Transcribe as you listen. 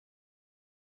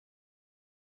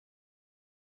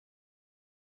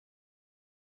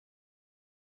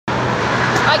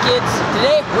Hi kids,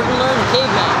 today we're going to learn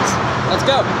Cavemans. Let's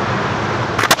go.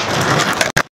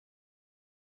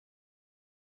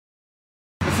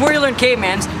 Before you learn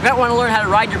Cavemans, you might want to learn how to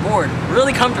ride your board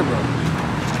really comfortable.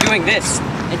 Doing this.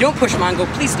 And don't push them on, go,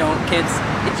 please don't, kids.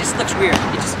 It just looks weird.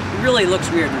 It just really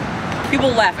looks weird. People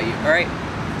will laugh at you, alright?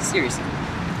 Seriously.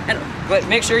 But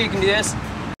make sure you can do this.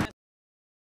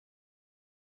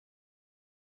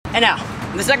 And now,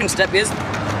 the second step is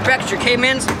practice your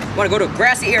Cavemans. You want to go to a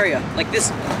grassy area, like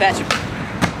this patch of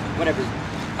whatever.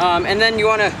 And then you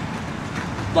want to,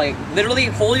 like, literally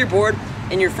hold your board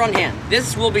in your front hand.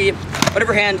 This will be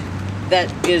whatever hand that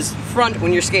is front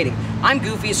when you're skating. I'm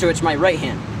goofy, so it's my right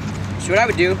hand. So what I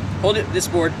would do, hold this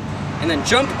board, and then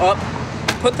jump up,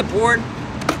 put the board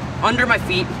under my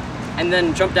feet, and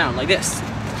then jump down like this.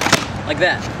 Like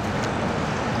that.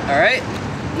 Alright?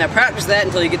 Now practice that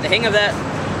until you get the hang of that,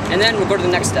 and then we'll go to the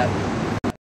next step.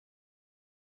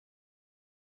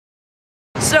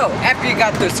 So, after you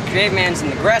got those Cavemans in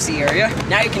the grassy area,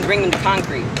 now you can bring them to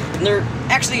concrete. And they're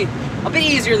actually a bit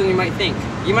easier than you might think.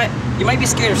 You might be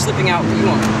scared of slipping out, but you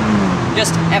won't.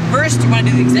 Just, at first, you want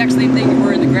to do the exact same thing you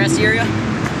were in the grassy area,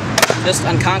 just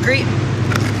on concrete.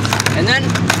 And then,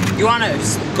 you want to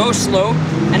go slow,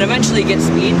 and eventually get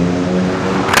speed.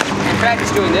 And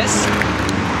practice doing this,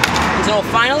 until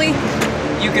finally,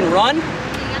 you can run.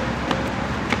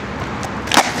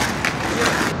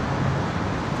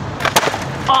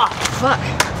 Oh, fuck.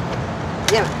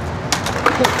 Damn it.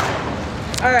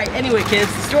 Alright, anyway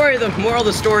kids, the moral of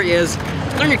the story is,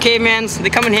 learn your Cavemans, they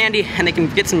come in handy, and they can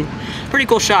get some pretty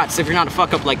cool shots if you're not a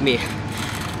fuck up like me.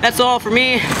 That's all for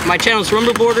me. My channel is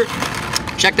Rumbleboarder.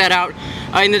 Check that out.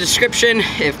 In the description,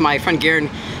 if my friend Garrett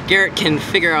can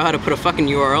figure out how to put a fucking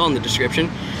URL in the description.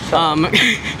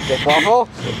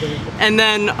 And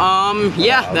then,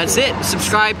 yeah, that's it.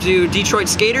 Subscribe to Detroit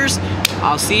Skaters.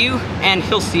 I'll see you, and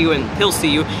he'll see you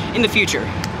in the future.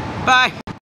 Bye.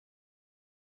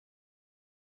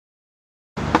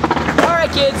 Alright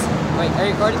kids. Wait, are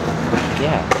you recording?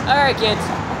 Yeah. Alright kids.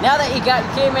 Now that you got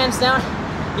your Cavemans down,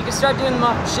 you can start doing them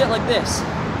off shit like this.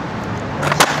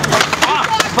 Oh,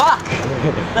 fuck!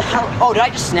 The hell? Oh, did I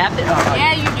just snap it? Oh,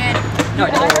 yeah, you did. No,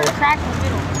 I heard a crack in the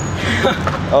middle.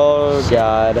 Oh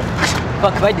god.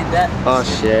 Fuck, if I did that. Oh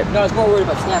shit. No, I was more worried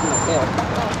about snapping my tail.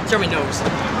 It's on my nose.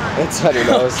 It's on your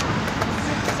nose.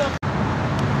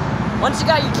 Once you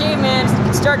got your Cavemans, you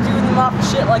can start doing them off of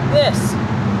shit like this.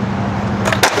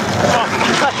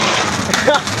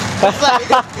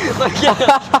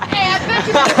 Hey, I bet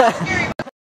you that's scary.